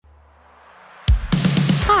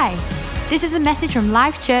Hi, this is a message from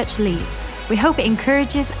Life Church Leeds. We hope it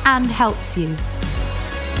encourages and helps you.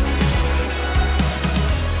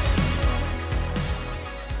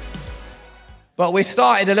 Well, we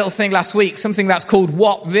started a little thing last week, something that's called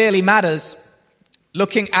What Really Matters.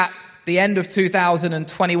 Looking at the end of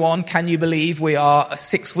 2021, can you believe we are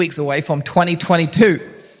 6 weeks away from 2022?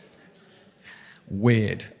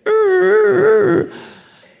 Weird. It'll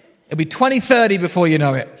be 2030 before you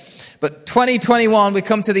know it. But 2021, we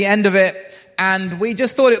come to the end of it, and we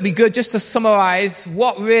just thought it would be good just to summarize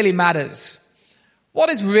what really matters. What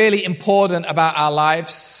is really important about our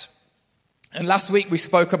lives? And last week we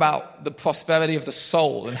spoke about the prosperity of the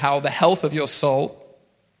soul and how the health of your soul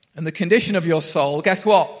and the condition of your soul, guess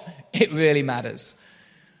what? It really matters.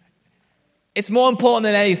 It's more important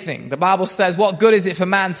than anything. The Bible says, what good is it for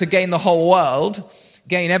man to gain the whole world,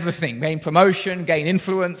 gain everything, gain promotion, gain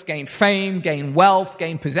influence, gain fame, gain wealth,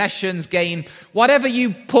 gain possessions, gain whatever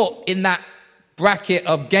you put in that bracket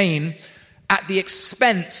of gain at the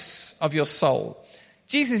expense of your soul.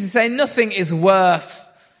 Jesus is saying nothing is worth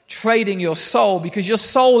trading your soul because your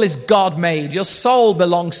soul is God-made. Your soul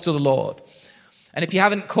belongs to the Lord. And if you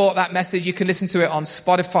haven't caught that message, you can listen to it on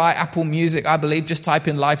Spotify, Apple Music, I believe. Just type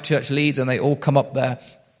in Life Church Leeds and they all come up there.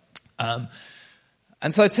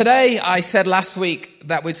 And so today, I said last week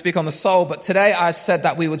that we'd speak on the soul, but today I said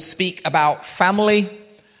that we would speak about family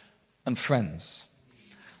and friends.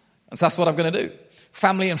 And so that's what I'm going to do.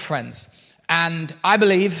 Family and friends. And I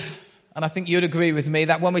believe, and I think you'd agree with me,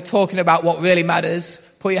 that when we're talking about what really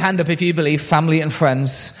matters, put your hand up if you believe family and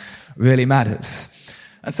friends really matters.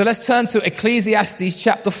 And so let's turn to Ecclesiastes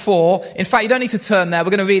chapter 4. In fact, you don't need to turn there. We're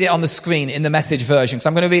going to read it on the screen in the Message version. So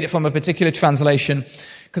I'm going to read it from a particular translation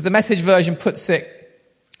because the Message version puts it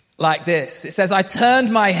like this. It says, I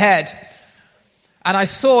turned my head and I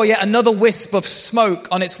saw yet another wisp of smoke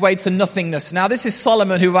on its way to nothingness. Now, this is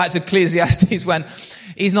Solomon who writes Ecclesiastes when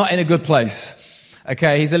he's not in a good place.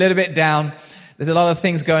 Okay, he's a little bit down. There's a lot of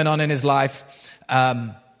things going on in his life.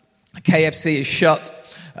 KFC is shut.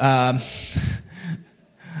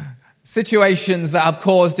 Situations that have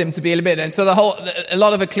caused him to be a little bit, and so a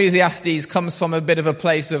lot of Ecclesiastes comes from a bit of a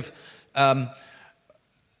place of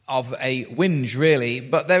a whinge, really,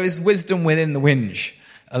 but there is wisdom within the whinge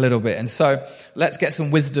a little bit, and so let's get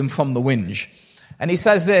some wisdom from the whinge. And he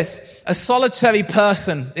says this: a solitary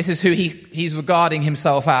person, this is who he's regarding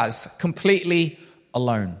himself as, completely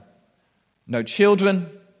alone. No children,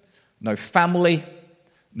 no family,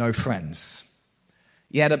 no friends.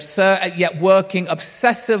 Yet working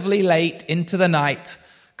obsessively late into the night,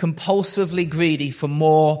 compulsively greedy for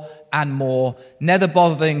more and more, never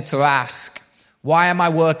bothering to ask, why am I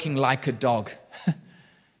working like a dog?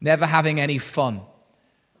 Never having any fun.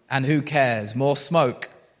 And who cares? More smoke.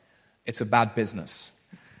 It's a bad business.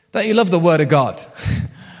 Don't you love the Word of God?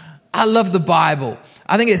 I love the Bible.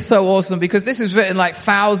 I think it's so awesome because this was written like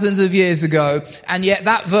thousands of years ago, and yet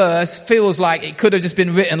that verse feels like it could have just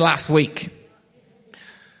been written last week.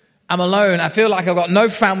 I'm alone. I feel like I've got no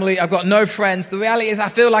family. I've got no friends. The reality is I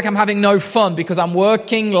feel like I'm having no fun because I'm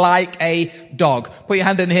working like a dog. Put your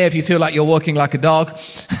hand in here if you feel like you're working like a dog.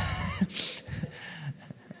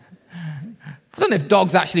 I don't know if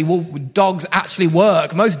dogs actually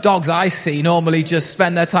work. Most dogs I see normally just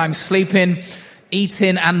spend their time sleeping,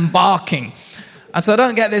 eating, and barking. And so I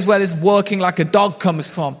don't get this where this working like a dog comes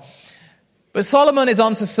from. But Solomon is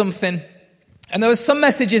onto something. And there are some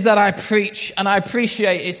messages that I preach, and I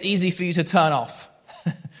appreciate it's easy for you to turn off,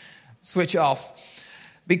 switch off,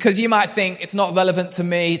 because you might think it's not relevant to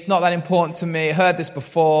me, it's not that important to me, I heard this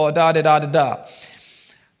before, da-da-da-da-da.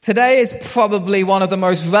 Today is probably one of the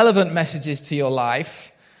most relevant messages to your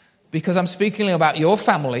life, because I'm speaking about your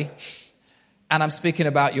family, and I'm speaking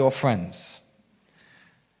about your friends.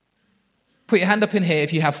 Put your hand up in here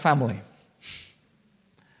if you have family.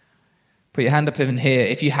 Put your hand up in here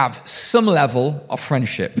if you have some level of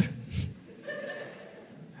friendship.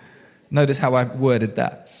 Notice how I worded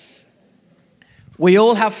that. We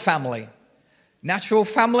all have family. Natural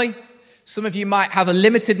family. Some of you might have a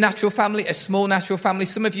limited natural family, a small natural family.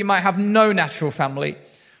 Some of you might have no natural family.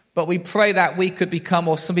 But we pray that we could become,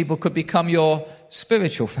 or some people could become, your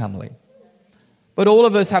spiritual family. But all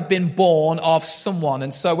of us have been born of someone.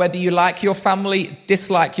 And so whether you like your family,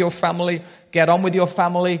 dislike your family, get on with your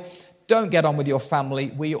family, don't get on with your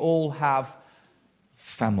family, we all have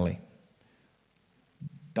family.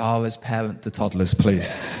 Dara's parent to toddlers,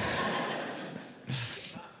 please.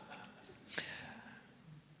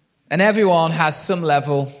 And everyone has some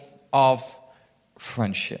level of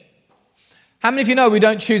friendship. How many of you know we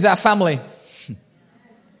don't choose our family?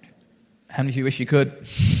 How many of you wish you could?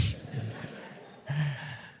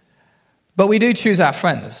 But we do choose our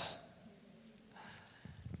friends.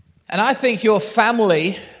 And I think your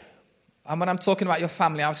family, and when I'm talking about your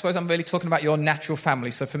family, I suppose I'm really talking about your natural family.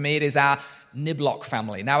 So for me, it is our Niblock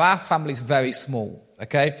family. Now, our family is very small,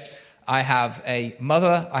 okay? I have a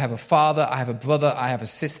mother, I have a father, I have a brother, I have a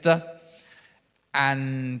sister,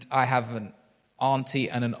 and I have an auntie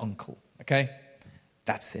and an uncle, okay?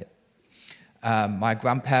 That's it. My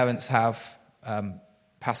grandparents have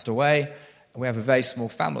passed away. We have a very small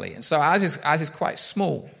family. And so ours is quite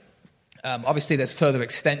small. Obviously, there's further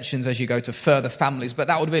extensions as you go to further families, but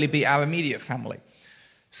that would really be our immediate family.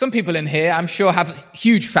 Some people in here, I'm sure, have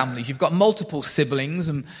huge families. You've got multiple siblings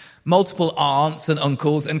and multiple aunts and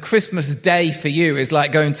uncles, and Christmas Day for you is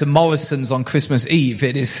like going to Morrison's on Christmas Eve.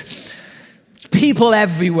 It is people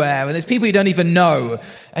everywhere, and there's people you don't even know.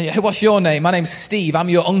 And hey, what's your name? My name's Steve. I'm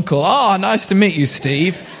your uncle. Oh, nice to meet you,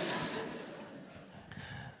 Steve.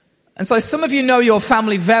 And so some of you know your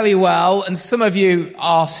family very well, and some of you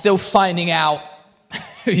are still finding out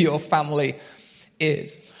who your family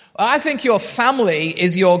is. I think your family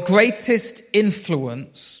is your greatest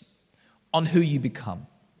influence on who you become.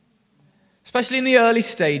 Especially in the early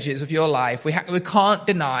stages of your life, we can't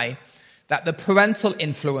deny that the parental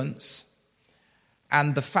influence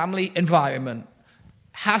and the family environment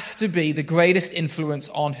has to be the greatest influence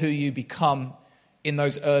on who you become in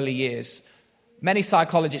those early years. Many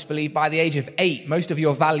psychologists believe by the age of 8, most of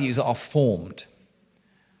your values are formed.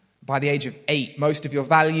 By the age of 8, most of your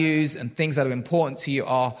values and things that are important to you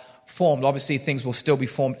are formed. Obviously, things will still be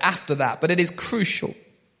formed after that, but it is crucial.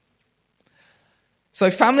 So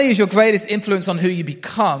family is your greatest influence on who you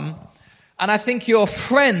become, and I think your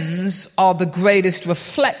friends are the greatest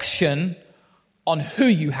reflection on who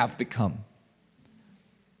you have become.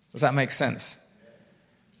 Does that make sense?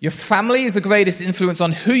 Your family is the greatest influence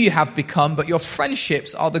on who you have become, but your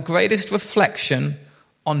friendships are the greatest reflection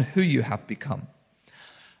on who you have become.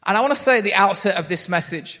 And I want to say at the outset of this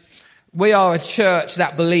message, we are a church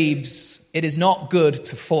that believes it is not good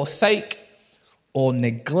to forsake or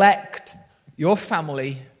neglect your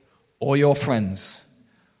family or your friends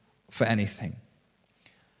for anything.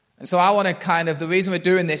 And so I want to the reason we're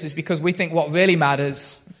doing this is because we think what really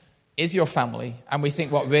matters is your family, and we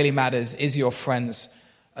think what really matters is your friends.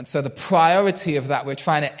 And so the priority of that, we're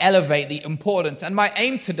trying to elevate the importance. And my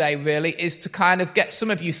aim today really is to kind of get some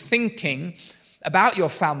of you thinking about your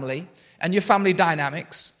family and your family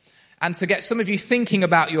dynamics, and to get some of you thinking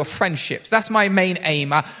about your friendships. That's my main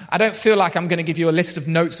aim. I don't feel like I'm going to give you a list of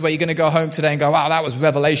notes where you're going to go home today and go, wow, that was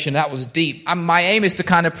revelation, that was deep. And my aim is to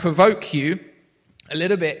kind of provoke you a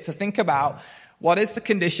little bit to think about what is the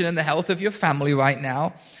condition and the health of your family right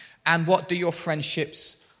now, and what do your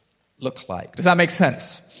friendships look like. Does that make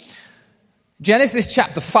sense? Genesis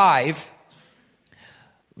chapter 5,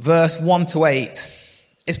 verse 1 to 8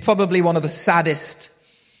 is probably one of the saddest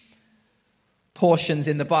portions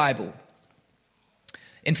in the Bible.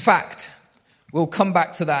 In fact, we'll come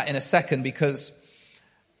back to that in a second, because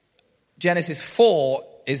Genesis 4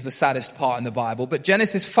 is the saddest part in the Bible. But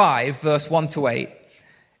Genesis 5, verse 1 to 8,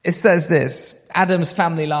 it says this, Adam's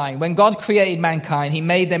family line. When God created mankind, he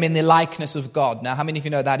made them in the likeness of God. Now, how many of you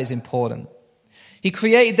know that is important? He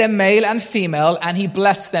created them male and female, and he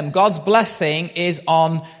blessed them. God's blessing is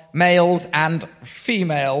on males and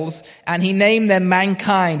females, and he named them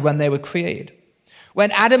mankind when they were created. When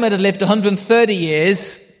Adam had lived 130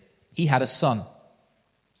 years, he had a son.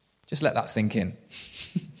 Just let that sink in.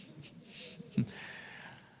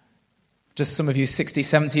 Just some of you 60,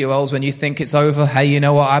 70-year-olds, when you think it's over, hey, you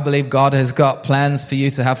know what? I believe God has got plans for you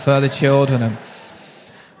to have further children. And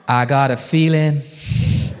I got a feeling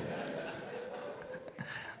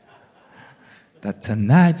that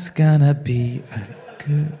tonight's gonna be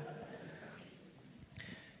good.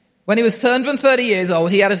 When he was 130 years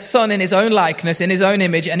old, he had a son in his own likeness, in his own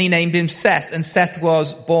image, and he named him Seth, and Seth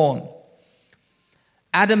was born.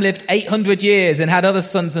 Adam lived 800 years and had other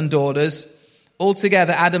sons and daughters.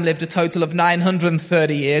 Altogether, Adam lived a total of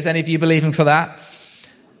 930 years. Any of you believing for that?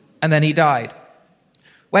 And then he died.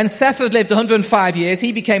 When Seth had lived 105 years,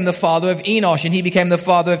 he became the father of Enosh, and he became the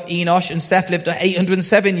father of Enosh, and Seth lived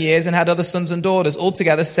 807 years and had other sons and daughters.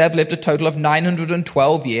 Altogether, Seth lived a total of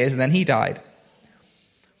 912 years, and then he died.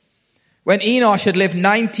 When Enosh had lived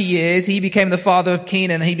 90 years, he became the father of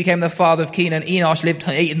Kenan, and he became the father of Kenan. Enosh lived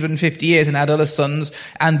 850 years and had other sons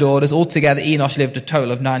and daughters. Altogether, Enosh lived a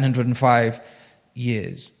total of 905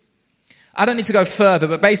 years. I don't need to go further,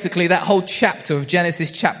 but basically that whole chapter of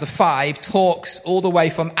Genesis chapter 5 talks all the way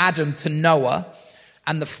from Adam to Noah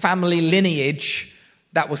and the family lineage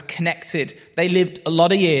that was connected. They lived a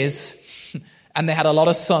lot of years, and they had a lot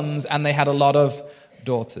of sons, and they had a lot of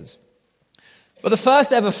daughters. But the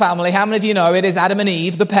first ever family, how many of you know it is Adam and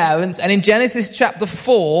Eve, the parents? And in Genesis chapter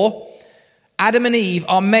 4, Adam and Eve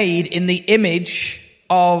are made in the image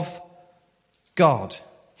of God.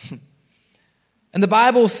 And the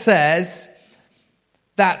Bible says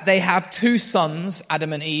that they have two sons,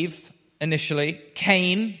 Adam and Eve, initially,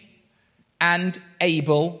 Cain and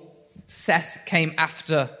Abel. Seth came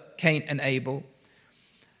after Cain and Abel.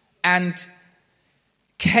 And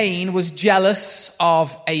Cain was jealous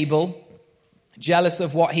of Abel, jealous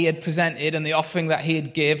of what he had presented and the offering that he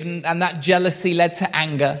had given, and that jealousy led to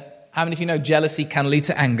anger. How many of you know jealousy can lead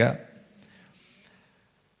to anger?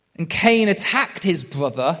 And Cain attacked his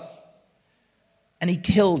brother, and he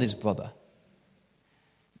killed his brother.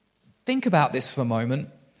 Think about this for a moment.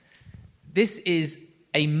 This is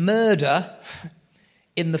a murder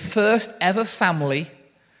in the first ever family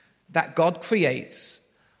that God creates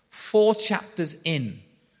 4 chapters in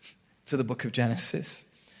to the book of Genesis.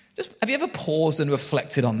 Have you ever paused and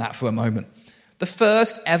reflected on that for a moment? The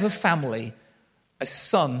first ever family, a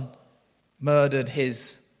son murdered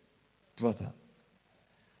his brother.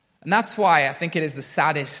 And that's why I think it is the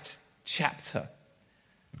saddest chapter.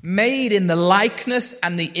 Made in the likeness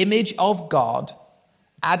and the image of God,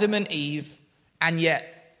 Adam and Eve, and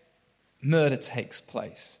yet murder takes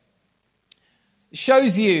place. It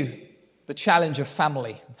shows you the challenge of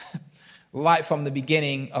family right from the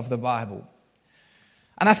beginning of the Bible.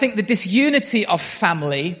 And I think the disunity of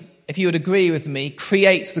family, if you would agree with me,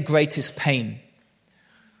 creates the greatest pain.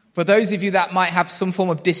 For those of you that might have some form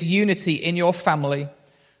of disunity in your family,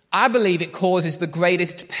 I believe it causes the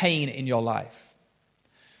greatest pain in your life.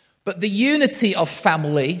 But the unity of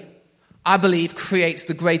family, I believe, creates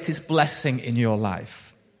the greatest blessing in your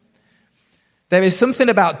life. There is something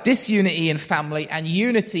about disunity in family and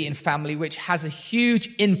unity in family which has a huge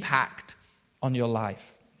impact on your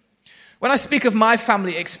life. When I speak of my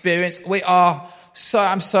family experience,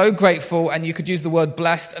 I'm so grateful, and you could use the word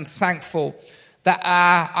blessed and thankful, that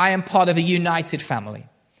I am part of a united family.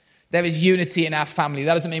 There is unity in our family.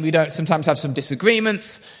 That doesn't mean we don't sometimes have some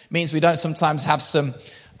disagreements. It means we don't sometimes have some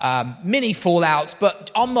mini fallouts.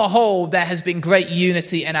 But on the whole, there has been great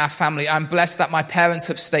unity in our family. I'm blessed that my parents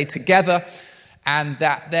have stayed together, and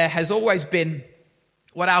that there has always been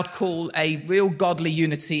what I would call a real godly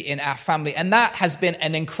unity in our family. And that has been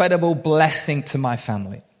an incredible blessing to my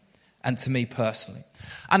family and to me personally.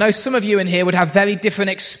 I know some of you in here would have very different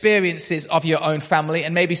experiences of your own family,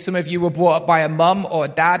 and maybe some of you were brought up by a mum or a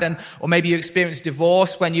dad, or maybe you experienced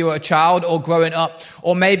divorce when you were a child or growing up,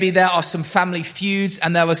 or maybe there are some family feuds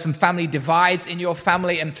and there are some family divides in your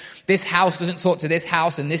family, and this house doesn't talk to this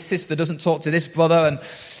house and this sister doesn't talk to this brother, and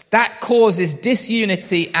that causes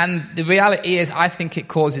disunity, and the reality is I think it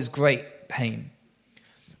causes great pain.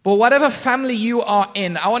 But whatever family you are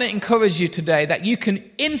in, I want to encourage you today that you can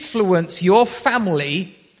influence your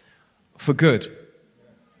family for good.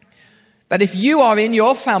 That if you are in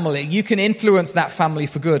your family, you can influence that family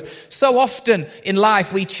for good. So often in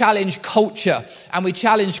life, we challenge culture, and we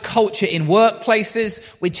challenge culture in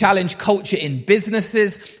workplaces, we challenge culture in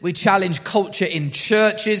businesses, we challenge culture in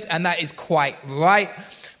churches, and that is quite right.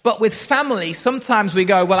 But with family, sometimes we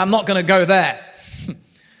go, well, I'm not going to go there.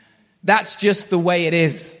 That's just the way it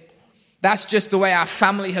is. That's just the way our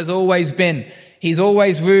family has always been. He's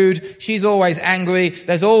always rude. She's always angry.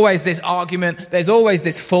 There's always this argument. There's always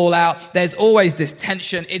this fallout. There's always this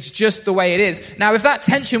tension. It's just the way it is. Now, if that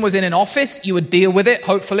tension was in an office, you would deal with it,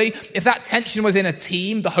 hopefully. If that tension was in a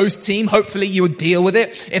team, the host team, hopefully you would deal with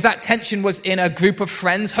it. If that tension was in a group of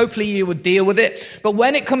friends, hopefully you would deal with it. But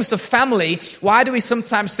when it comes to family, why do we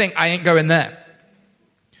sometimes think, I ain't going there?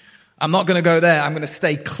 I'm not going to go there. I'm going to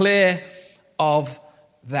stay clear of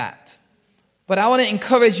that. But I want to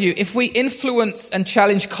encourage you, if we influence and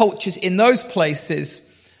challenge cultures in those places,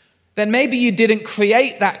 then maybe you didn't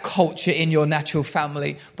create that culture in your natural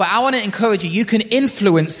family. But I want to encourage you, you can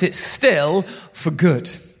influence it still for good.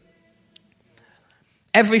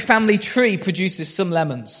 Every family tree produces some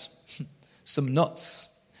lemons, some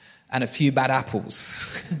nuts, and a few bad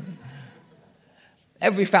apples.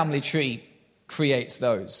 Every family tree creates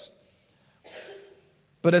those.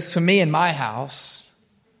 But as for me and my house,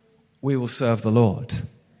 we will serve the Lord.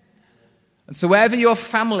 And so wherever your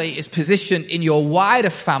family is positioned in your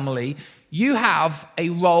wider family, you have a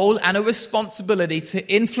role and a responsibility to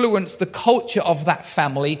influence the culture of that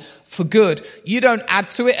family for good. You don't add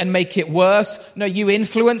to it and make it worse. No, you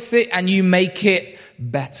influence it and you make it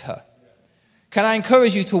better. Can I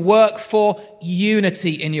encourage you to work for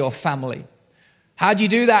unity in your family? How do you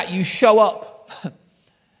do that? You show up.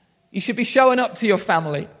 You should be showing up to your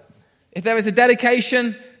family. If there is a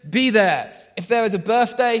dedication, be there. If there is a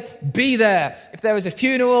birthday, be there. If there is a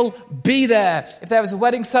funeral, be there. If there is a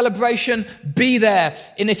wedding celebration, be there.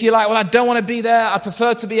 And if you're like, well, I don't want to be there. I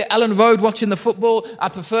prefer to be at Ellen Road watching the football. I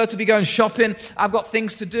prefer to be going shopping. I've got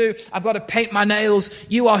things to do. I've got to paint my nails.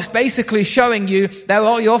 You are basically showing you they're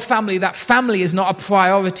all your family. That family is not a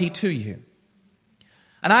priority to you.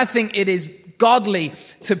 And I think it is godly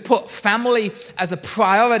to put family as a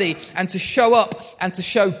priority and to show up and to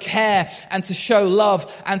show care and to show love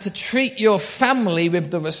and to treat your family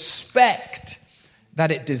with the respect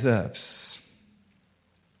that it deserves.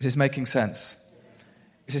 Is this making sense?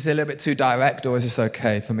 Is this a little bit too direct, or is this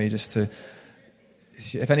okay for me just to...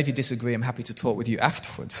 If any of you disagree, I'm happy to talk with you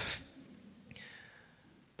afterwards.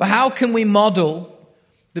 But how can we model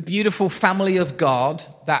the beautiful family of God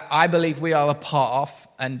that I believe we are a part of?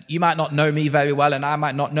 And you might not know me very well, and I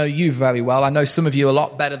might not know you very well. I know some of you a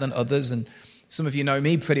lot better than others, and some of you know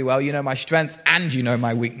me pretty well. You know my strengths and you know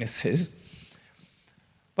my weaknesses.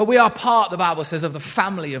 But we are part, the Bible says, of the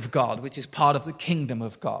family of God, which is part of the kingdom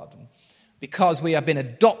of God. Because we have been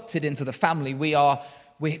adopted into the family,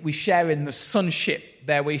 we share in the sonship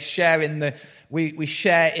there. We share in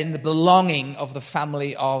the belonging of the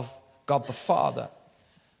family of God the Father.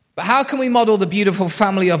 But how can we model the beautiful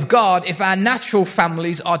family of God if our natural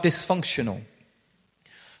families are dysfunctional?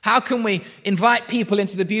 How can we invite people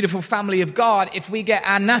into the beautiful family of God if we get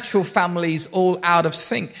our natural families all out of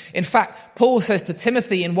sync? In fact, Paul says to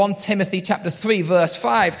Timothy in 1 Timothy chapter 3, verse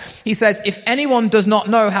 5, he says, if anyone does not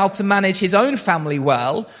know how to manage his own family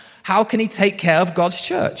well, how can he take care of God's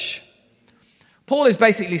church? Paul is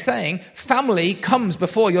basically saying family comes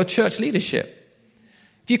before your church leadership.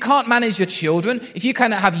 If you can't manage your children, if you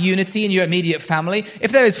cannot have unity in your immediate family,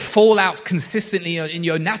 if there is fallout consistently in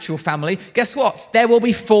your natural family, guess what? There will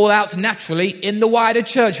be fallout naturally in the wider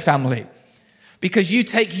church family. Because you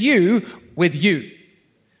take you with you.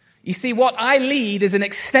 You see, what I lead is an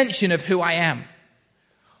extension of who I am.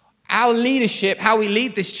 Our leadership, how we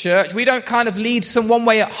lead this church, we don't kind of lead some one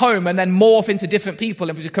way at home and then morph into different people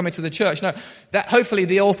and we just come into the church. No, that hopefully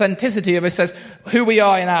the authenticity of it says who we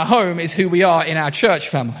are in our home is who we are in our church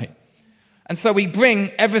family. And so we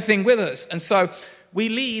bring everything with us. And so we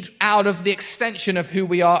lead out of the extension of who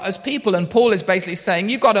we are as people. And Paul is basically saying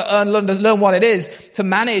you've got to learn what it is to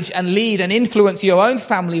manage and lead and influence your own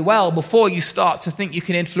family well before you start to think you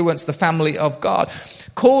can influence the family of God.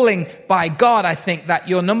 Calling by God, I think that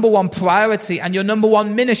your number one priority and your number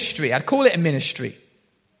one ministry, I'd call it a ministry,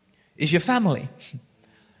 is your family.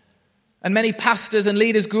 And many pastors and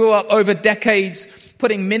leaders grew up over decades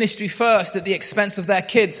putting ministry first at the expense of their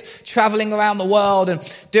kids, traveling around the world and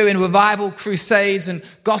doing revival crusades and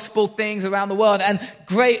gospel things around the world, and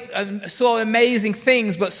great and saw amazing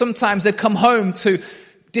things, but sometimes they'd come home to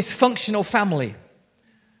dysfunctional family.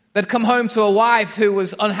 They'd come home to a wife who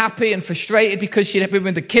was unhappy and frustrated because she'd been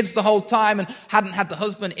with the kids the whole time and hadn't had the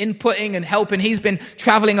husband inputting and helping. He's been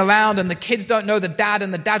traveling around and the kids don't know the dad,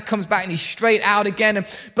 and the dad comes back and he's straight out again.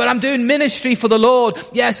 But I'm doing ministry for the Lord.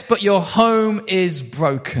 Yes, but your home is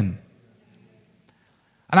broken.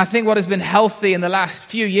 And I think what has been healthy in the last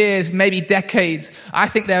few years, maybe decades, I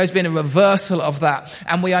think there has been a reversal of that.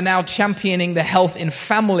 And we are now championing the health in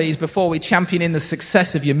families before we champion in the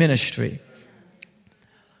success of your ministry.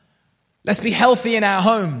 Let's be healthy in our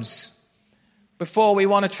homes before we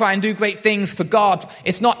want to try and do great things for God.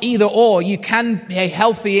 It's not either or. You can be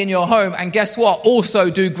healthy in your home and guess what?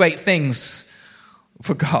 Also do great things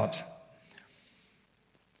for God.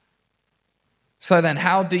 So then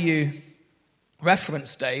how do you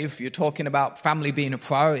reference, Dave? You're talking about family being a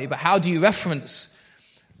priority, but how do you reference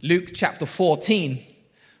Luke chapter 14,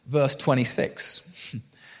 verse 26?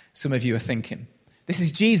 Some of you are thinking. This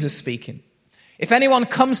is Jesus speaking. If anyone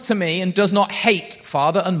comes to me and does not hate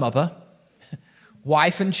father and mother,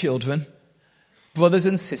 wife and children, brothers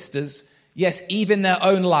and sisters, yes, even their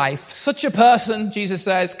own life, such a person, Jesus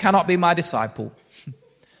says, cannot be my disciple.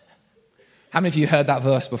 How many of you heard that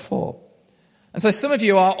verse before? And so some of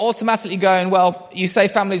you are automatically going, well, you say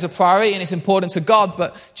family is a priority and it's important to God,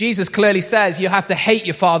 but Jesus clearly says you have to hate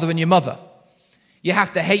your father and your mother. You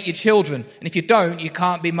have to hate your children. And if you don't, you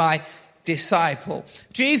can't be my disciple.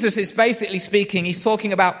 Jesus is basically speaking, he's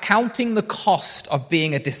talking about counting the cost of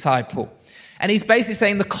being a disciple. And he's basically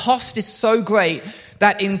saying the cost is so great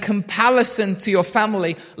that in comparison to your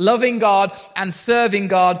family, loving God and serving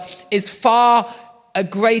God is far a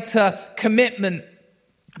greater commitment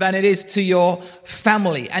than it is to your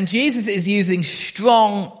family. And Jesus is using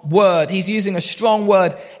strong word. He's using a strong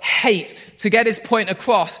word, hate, to get his point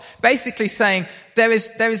across. Basically saying there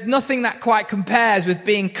is nothing that quite compares with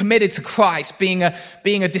being committed to Christ, being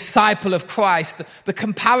a disciple of Christ. The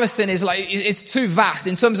comparison is it's too vast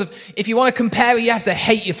in terms of, if you want to compare it, you have to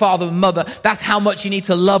hate your father and mother. That's how much you need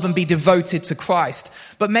to love and be devoted to Christ.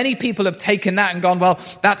 But many people have taken that and gone, well,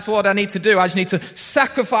 that's what I need to do. I just need to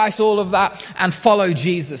sacrifice all of that and follow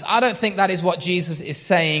Jesus. I don't think that is what Jesus is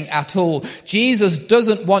saying at all. Jesus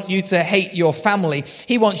doesn't want you to hate your family.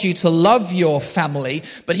 He wants you to love your family,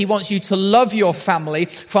 but he wants you to love your family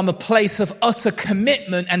from a place of utter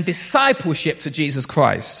commitment and discipleship to Jesus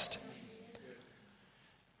Christ.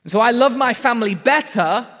 So I love my family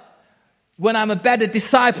better when I'm a better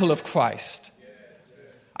disciple of Christ.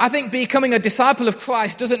 I think becoming a disciple of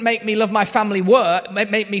Christ doesn't make me love my family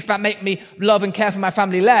make me love and care for my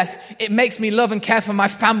family less. It makes me love and care for my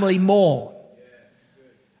family more.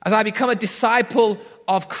 As I become a disciple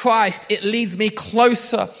of Christ, it leads me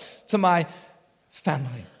closer to my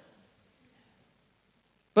family.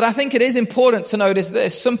 But I think it is important to notice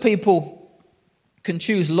this. Some people can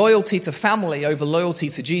choose loyalty to family over loyalty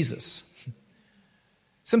to Jesus.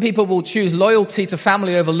 Some people will choose loyalty to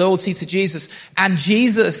family over loyalty to Jesus. And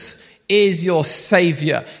Jesus is your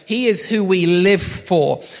Savior. He is who we live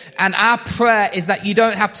for. And our prayer is that you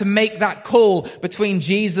don't have to make that call between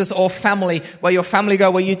Jesus or family, where your family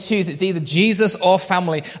go, where you choose. It's either Jesus or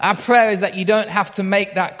family. Our prayer is that you don't have to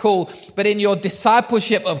make that call. But in your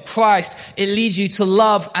discipleship of Christ, it leads you to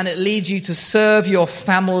love and it leads you to serve your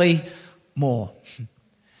family more.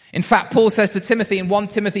 In fact, Paul says to Timothy in 1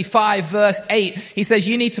 Timothy 5 verse 8, he says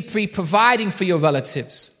you need to be providing for your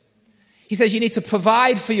relatives. He says you need to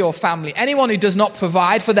provide for your family. Anyone who does not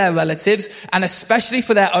provide for their relatives, and especially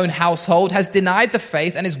for their own household, has denied the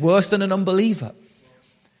faith and is worse than an unbeliever.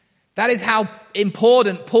 That is how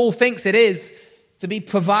important Paul thinks it is to be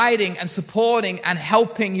providing and supporting and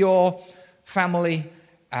helping your family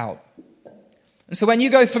out. And so when you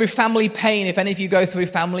go through family pain, if any of you go through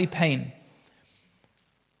family pain,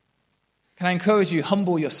 can I encourage you,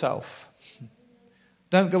 humble yourself.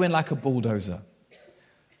 Don't go in like a bulldozer.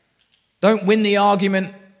 Don't win the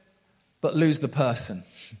argument, but lose the person.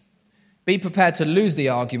 Be prepared to lose the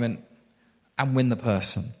argument and win the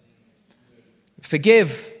person.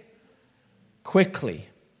 Forgive quickly.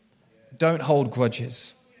 Don't hold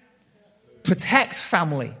grudges. Protect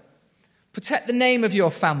family. Protect the name of your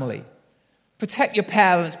family. Protect your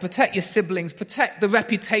parents. Protect your siblings. Protect the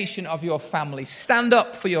reputation of your family. Stand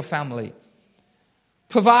up for your family.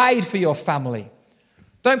 Provide for your family.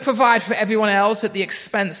 Don't provide for everyone else at the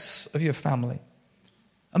expense of your family.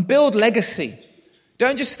 And build legacy.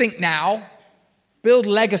 Don't just think now. Build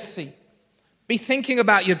legacy. Be thinking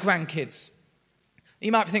about your grandkids.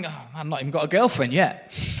 You might be thinking, oh, I've not even got a girlfriend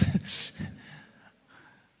yet.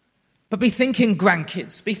 But be thinking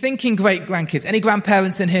grandkids. Be thinking great grandkids. Any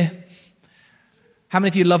grandparents in here? How many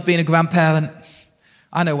of you love being a grandparent?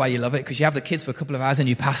 I know why you love it, because you have the kids for a couple of hours and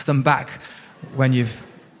you pass them back when you've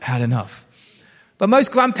had enough. But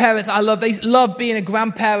most grandparents they love being a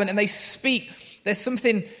grandparent, and they speak. There's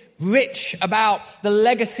something rich about the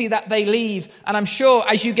legacy that they leave. And I'm sure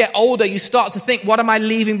as you get older, you start to think, what am I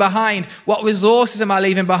leaving behind? What resources am I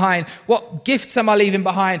leaving behind? What gifts am I leaving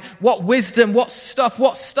behind? What wisdom, what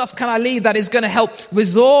stuff can I leave that is going to help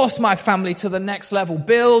resource my family to the next level?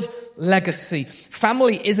 Build legacy.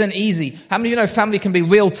 Family isn't easy. How many of you know family can be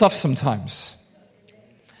real tough sometimes?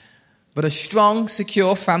 But a strong,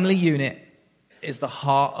 secure family unit is the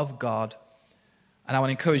heart of God. And I want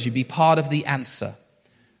to encourage you, be part of the answer.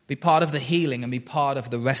 Be part of the healing and be part of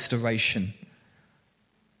the restoration.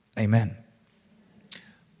 Amen.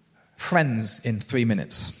 Friends in 3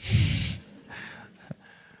 minutes.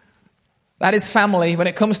 That is family. When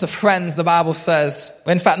it comes to friends, the Bible says,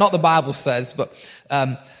 in fact, not the Bible says, but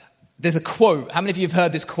there's a quote. How many of you have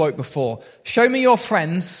heard this quote before? Show me your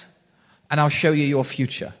friends and I'll show you your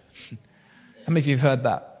future. How many of you have heard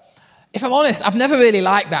that? If I'm honest, I've never really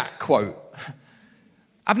liked that quote.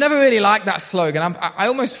 I've never really liked that slogan. I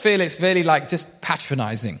almost feel it's really like just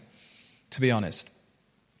patronizing, to be honest.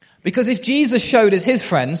 Because if Jesus showed us his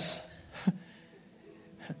friends,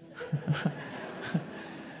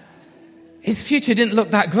 his future didn't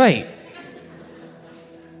look that great.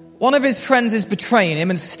 One of his friends is betraying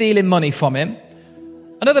him and stealing money from him.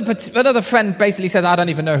 Another friend basically says, I don't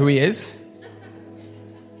even know who he is.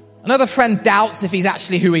 Another friend doubts if he's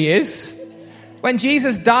actually who he is. When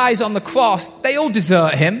Jesus dies on the cross, they all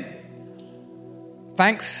desert him.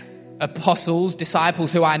 Thanks, apostles,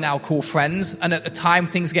 disciples who I now call friends. And at the time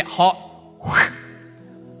things get hot.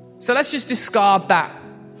 So let's just discard that.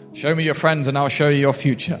 Show me your friends and I'll show you your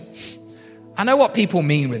future. I know what people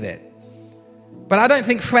mean with it. But I don't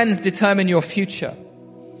think friends determine your future.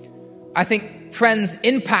 I think friends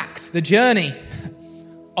impact the journey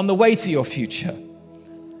on the way to your future.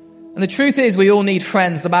 And the truth is, we all need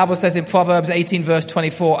friends. The Bible says in Proverbs 18 verse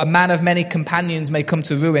 24, a man of many companions may come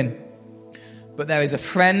to ruin, but there is a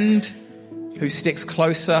friend who sticks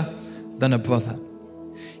closer than a brother.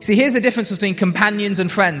 See, here's the difference between companions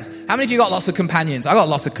and friends. How many of you got lots of companions? I got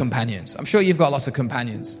lots of companions. I'm sure you've got lots of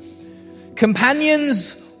companions.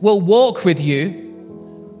 Companions will walk with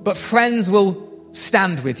you, but friends will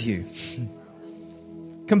stand with you.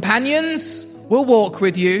 Companions will walk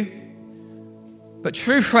with you, but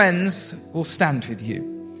true friends will stand with you.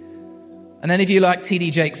 And any of you like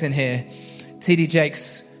T.D. Jakes in here? T.D.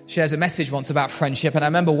 Jakes shares a message once about friendship, and I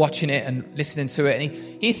remember watching it and listening to it, and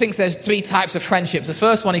he thinks there's 3 types of friendships. The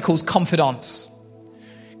first one he calls confidants.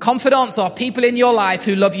 Confidants are people in your life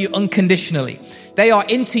who love you unconditionally. They are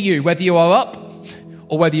into you whether you are up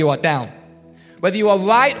or whether you are down. Whether you are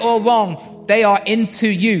right or wrong, they are into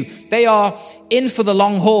you. They are in for the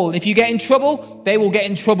long haul. If you get in trouble, they will get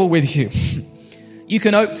in trouble with you. You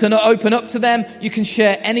can open up to them. You can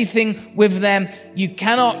share anything with them. You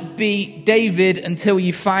cannot be David until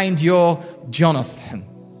you find your Jonathan.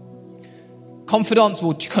 Confidants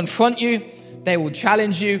will confront you. They will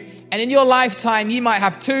challenge you. And in your lifetime, you might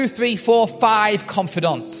have 2, 3, 4, 5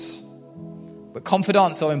 confidants. But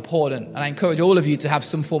confidants are important. And I encourage all of you to have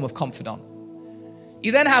some form of confidant.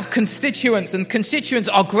 You then have constituents. And constituents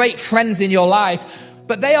are great friends in your life.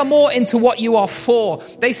 But they are more into what you are for.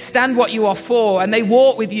 They stand what you are for, and they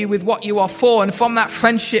walk with you with what you are for. And from that,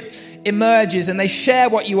 friendship emerges, and they share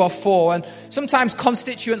what you are for. And sometimes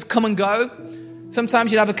constituents come and go.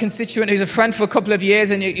 Sometimes you'll have a constituent who's a friend for a couple of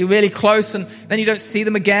years, and you're really close, and then you don't see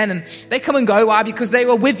them again. And they come and go. Why? Because they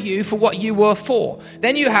were with you for what you were for.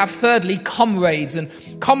 Then you have, thirdly, comrades. And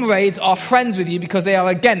comrades are friends with you because they are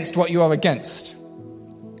against what you are against.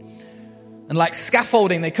 And like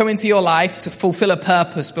scaffolding, they come into your life to fulfill a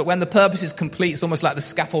purpose. But when the purpose is complete, it's almost like the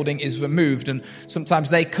scaffolding is removed. And sometimes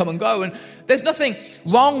they come and go. And there's nothing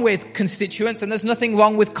wrong with constituents, and there's nothing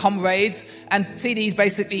wrong with comrades. And TD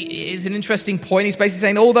is an interesting point. He's basically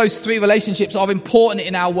saying all those 3 relationships are important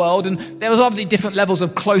in our world. And there's obviously different levels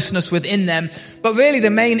of closeness within them. But really the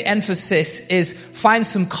main emphasis is find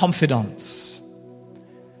some confidants.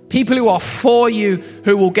 People who are for you,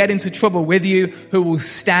 who will get into trouble with you, who will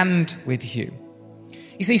stand with you.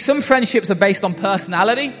 You see, some friendships are based on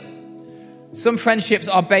personality. Some friendships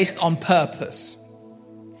are based on purpose.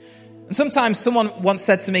 And sometimes someone once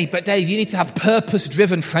said to me, but Dave, you need to have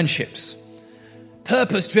purpose-driven friendships.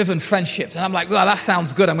 Purpose-driven friendships. And I'm like, well, that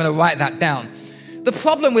sounds good. I'm going to write that down. The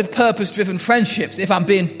problem with purpose-driven friendships, if I'm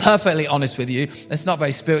being perfectly honest with you, it's not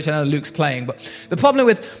very spiritual, I know Luke's playing, but the problem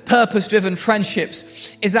with purpose-driven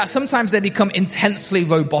friendships is that sometimes they become intensely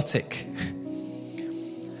robotic.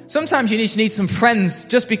 Sometimes you just need some friends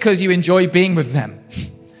just because you enjoy being with them.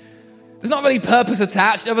 There's not really purpose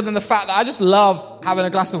attached other than the fact that I just love having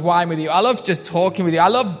a glass of wine with you. I love just talking with you. I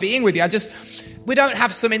love being with you. We don't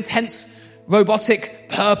have some intense robotic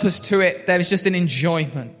purpose to it. There's just an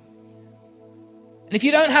enjoyment. And if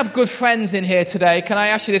you don't have good friends in here today, can I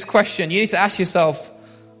ask you this question? You need to ask yourself,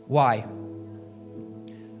 why?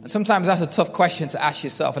 And sometimes that's a tough question to ask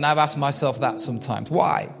yourself, and I've asked myself that sometimes.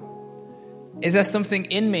 Why? Is there something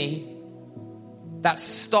in me that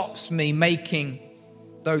stops me making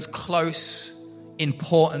those close,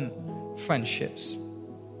 important friendships?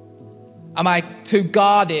 Am I too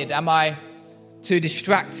guarded? Am I too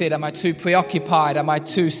distracted? Am I too preoccupied? Am I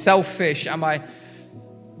too selfish?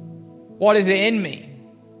 What is it in me?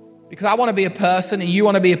 Because I want to be a person, and you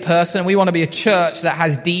want to be a person, and we want to be a church that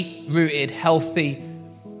has deep-rooted, healthy,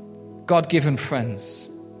 God-given friends.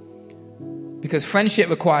 Because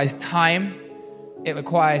friendship requires time, it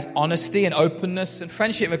requires honesty and openness, and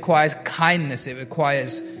friendship requires kindness, it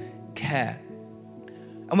requires care.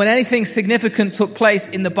 And when anything significant took place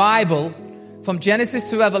in the Bible, from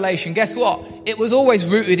Genesis to Revelation, guess what? It was always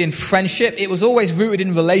rooted in friendship, it was always rooted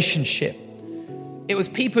in relationship. It was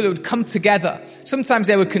people who would come together. Sometimes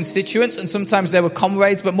they were constituents and sometimes they were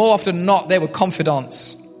comrades, but more often than not, they were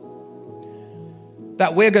confidants.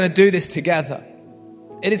 That we're going to do this together.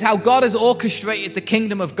 It is how God has orchestrated the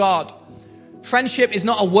kingdom of God. Friendship is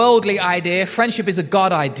not a worldly idea. Friendship is a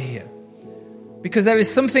God idea. Because there is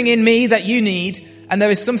something in me that you need, and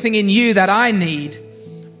there is something in you that I need.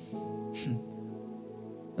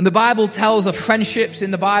 And the Bible tells of friendships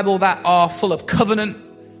in the Bible that are full of covenant,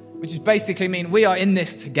 which is basically mean we are in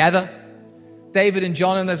this together. David and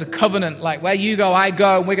John, and there's a covenant, like where you go, I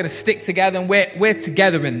go, and we're going to stick together, and we're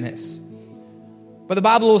together in this. But the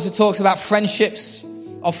Bible also talks about friendships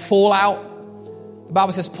of fallout. The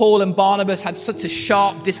Bible says Paul and Barnabas had such a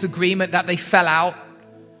sharp disagreement that they fell out.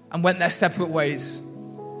 and went their separate ways.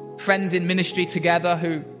 Friends in ministry together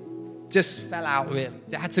who just fell out, really.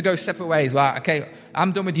 They had to go separate ways. Well, okay,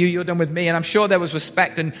 I'm done with you, you're done with me. And I'm sure there was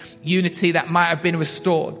respect and unity that might have been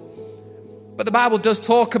restored. But the Bible does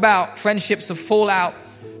talk about friendships of fallout,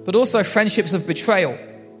 but also friendships of betrayal.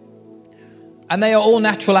 And they are all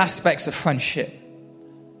natural aspects of friendship.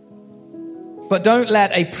 But don't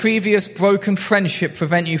let a previous broken friendship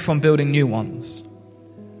prevent you from building new ones.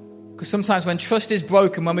 Because sometimes when trust is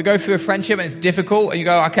broken, when we go through a friendship and it's difficult, and you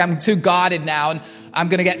go, okay, I'm too guarded now, and I'm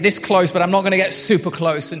going to get this close, but I'm not going to get super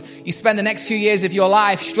close. And you spend the next few years of your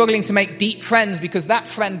life struggling to make deep friends because that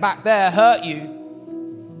friend back there hurt you.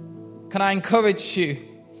 Can I encourage you?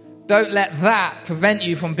 Don't let that prevent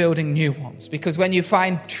you from building new ones. Because when you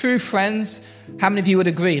find true friends, how many of you would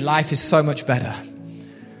agree life is so much better?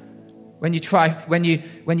 When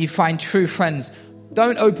you find true friends,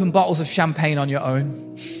 don't open bottles of champagne on your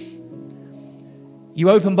own. You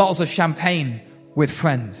open bottles of champagne with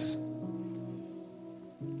friends.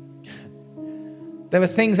 There are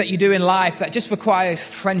things that you do in life that just requires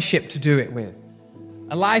friendship to do it with.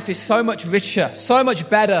 And life is so much richer, so much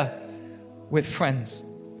better with friends.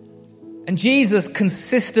 And Jesus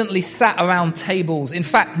consistently sat around tables. In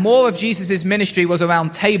fact, more of Jesus' ministry was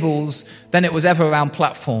around tables than it was ever around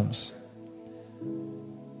platforms.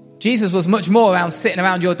 Jesus was much more around sitting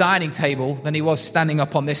around your dining table than he was standing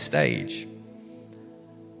up on this stage.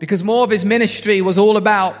 Because more of his ministry was all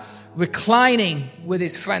about reclining with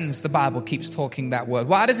his friends. The Bible keeps talking that word.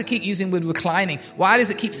 Why does it keep using with reclining? Why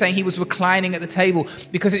does it keep saying he was reclining at the table?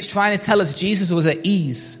 Because it's trying to tell us Jesus was at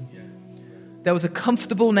ease. There was a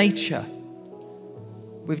comfortable nature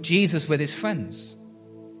with Jesus with his friends.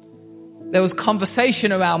 There was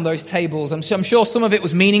conversation around those tables. I'm sure some of it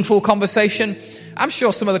was meaningful conversation. I'm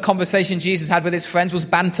sure some of the conversation Jesus had with his friends was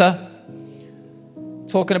banter.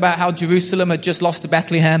 Talking about how Jerusalem had just lost to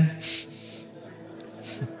Bethlehem.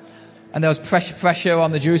 And there was pressure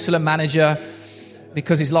on the Jerusalem manager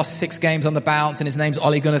because he's lost 6 games on the bounce and his name's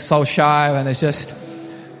Ole Gunnar Solskjaer. And there's just...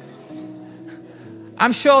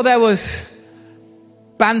 I'm sure there was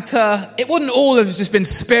banter. It wouldn't all have just been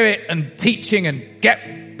spirit and teaching and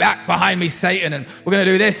get back behind me, Satan, and we're going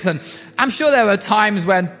to do this. And I'm sure there were times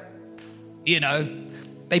when,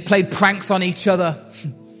 they played pranks on each other.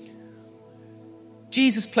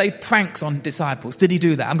 Jesus played pranks on disciples. Did he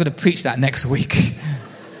do that? I'm going to preach that next week.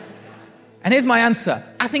 And here's my answer.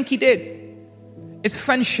 I think he did. It's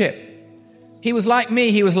friendship. He was like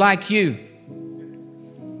me. He was like you.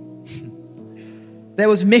 There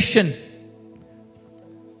was mission.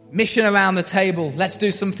 Mission around the table. Let's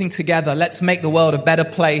do something together. Let's make the world a better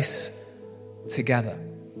place together.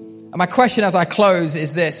 And my question as I close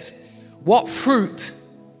is this. What fruit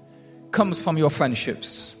comes from your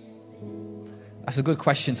friendships? That's a good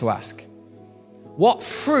question to ask. What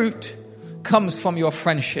fruit comes from your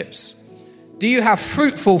friendships? Do you have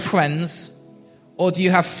fruitful friends or do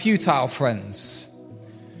you have futile friends?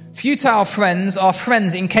 Futile friends are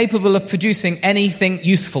friends incapable of producing anything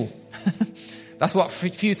useful. That's what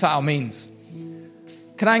futile means.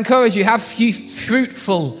 Can I encourage you, have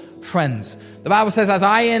fruitful friends. The Bible says, as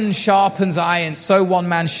iron sharpens iron, so one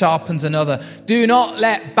man sharpens another. Do not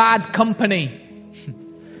let bad company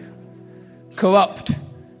corrupt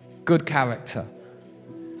good character.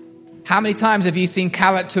 How many times have you seen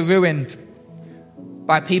character ruined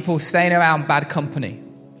by people staying around bad company?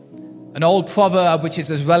 An old proverb which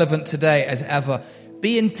is as relevant today as ever.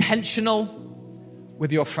 Be intentional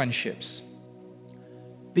with your friendships.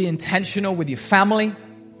 Be intentional with your family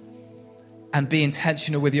and be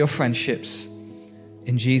intentional with your friendships.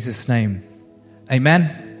 In Jesus' name,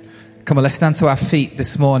 amen. Come on, let's stand to our feet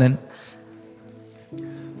this morning.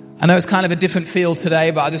 I know it's kind of a different feel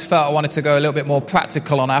today, but I just felt I wanted to go a little bit more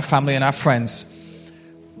practical on our family and our friends.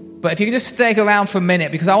 But if you could just stick around for a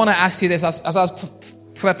minute, because I want to ask you this. As I was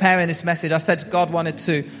preparing this message, I said God wanted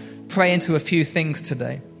to pray into a few things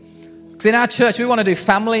today. Because in our church, we want to do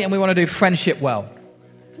family and we want to do friendship well.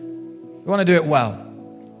 We want to do it well.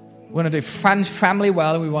 We want to do family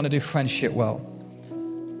well and we want to do friendship well.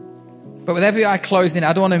 But with every eye closed in,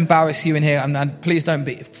 I don't want to embarrass you in here, and please don't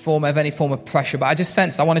be any form of pressure, but I just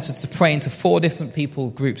sensed I wanted to pray into 4 different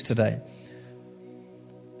people groups today.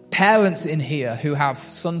 Parents in here who have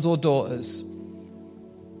sons or daughters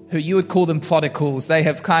who you would call them prodigals. They're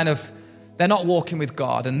not walking with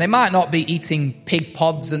God, and they might not be eating pig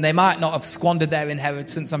pods, and they might not have squandered their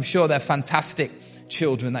inheritance. I'm sure they're fantastic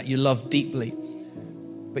children that you love deeply.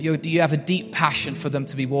 But you have a deep passion for them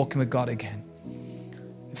to be walking with God again.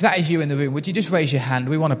 If that is you in the room, would you just raise your hand?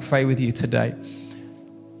 We want to pray with you today.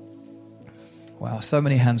 Wow, so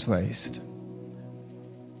many hands raised.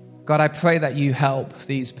 God, I pray that you help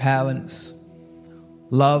these parents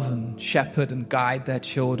love and shepherd and guide their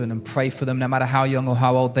children and pray for them no matter how young or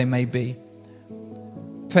how old they may be.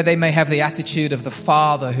 Pray they may have the attitude of the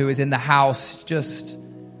father who is in the house just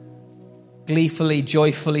gleefully,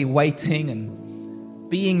 joyfully waiting and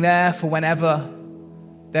being there for whenever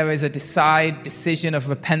there is a decision of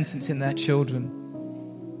repentance in their children.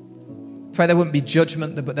 Pray there wouldn't be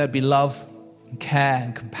judgment, but there'd be love and care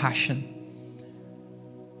and compassion.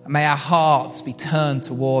 And may our hearts be turned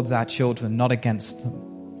towards our children, not against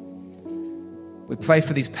them. We pray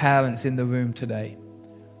for these parents in the room today.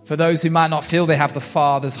 For those who might not feel they have the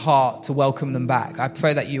Father's heart to welcome them back, I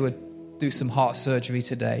pray that you would do some heart surgery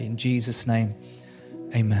today. In Jesus' name,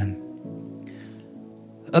 amen.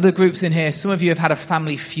 Other groups in here, some of you have had a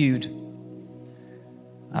family feud.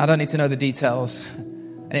 I don't need to know the details.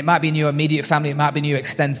 And it might be in your immediate family, it might be in your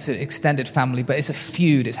extended family, but it's a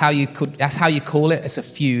feud. That's how you call it. It's a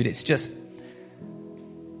feud. It's just,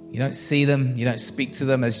 you don't see them, you don't speak to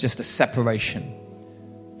them. There's just a separation.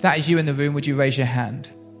 If that is you in the room, would you raise your hand?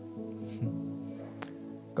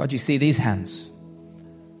 God, you see these hands.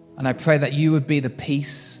 And I pray that you would be the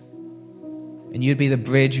peace and you'd be the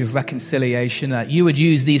bridge of reconciliation, that you would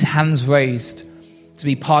use these hands raised to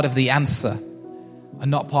be part of the answer and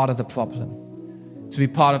not part of the problem, to be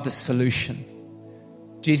part of the solution.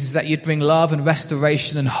 Jesus, that you'd bring love and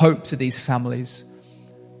restoration and hope to these families,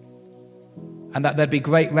 and that there'd be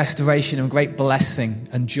great restoration and great blessing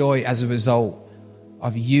and joy as a result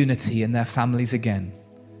of unity in their families again.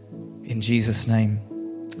 In Jesus' name,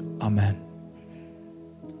 amen.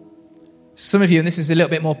 Some of you, and this is a little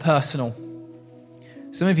bit more personal,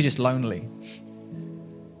 some of you are just lonely.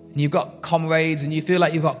 And you've got comrades and you feel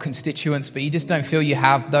like you've got constituents, but you just don't feel you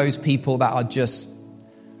have those people that are just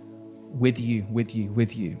with you.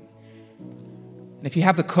 And if you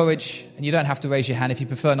have the courage, and you don't have to raise your hand, if you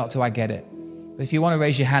prefer not to, I get it. But if you want to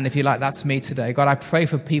raise your hand, if you're like, that's me today, God, I pray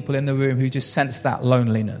for people in the room who just sense that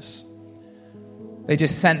loneliness. They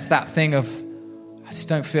just sense that thing of, I just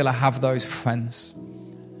don't feel I have those friends.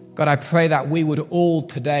 God, I pray that we would all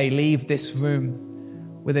today leave this room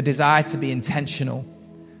with a desire to be intentional.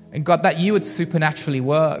 And God, that you would supernaturally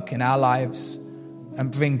work in our lives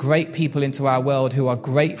and bring great people into our world who are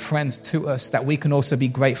great friends to us, that we can also be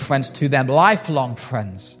great friends to them, lifelong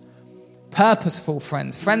friends, purposeful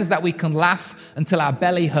friends, friends that we can laugh until our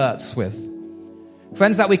belly hurts with,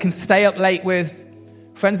 friends that we can stay up late with,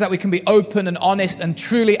 friends that we can be open and honest and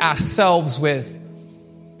truly ourselves with.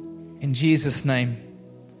 In Jesus' name,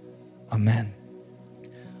 amen.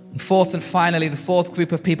 And fourth and finally, the fourth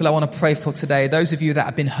group of people I want to pray for today, those of you that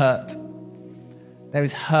have been hurt. There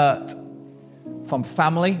is hurt from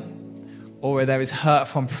family, or there is hurt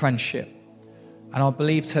from friendship. And I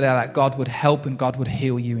believe today that God would help and God would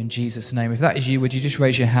heal you in Jesus' name. If that is you, would you just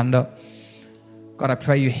raise your hand up? God, I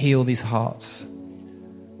pray you heal these hearts.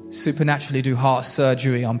 Supernaturally do heart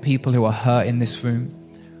surgery on people who are hurt in this room.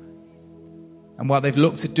 And while they've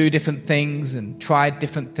looked to do different things and tried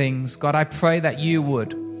different things, God, I pray that you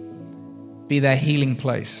would be their healing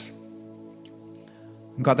place.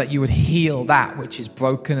 And God, that you would heal that which is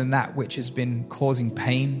broken and that which has been causing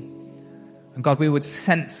pain. And God, we would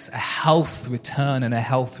sense a health return and a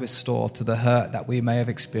health restore to the hurt that we may have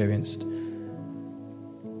experienced.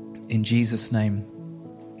 In Jesus' name,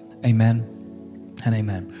 amen and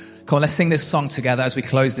amen. Come on, let's sing this song together as we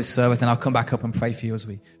close this service, and I'll come back up and pray for you as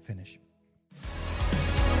we finish.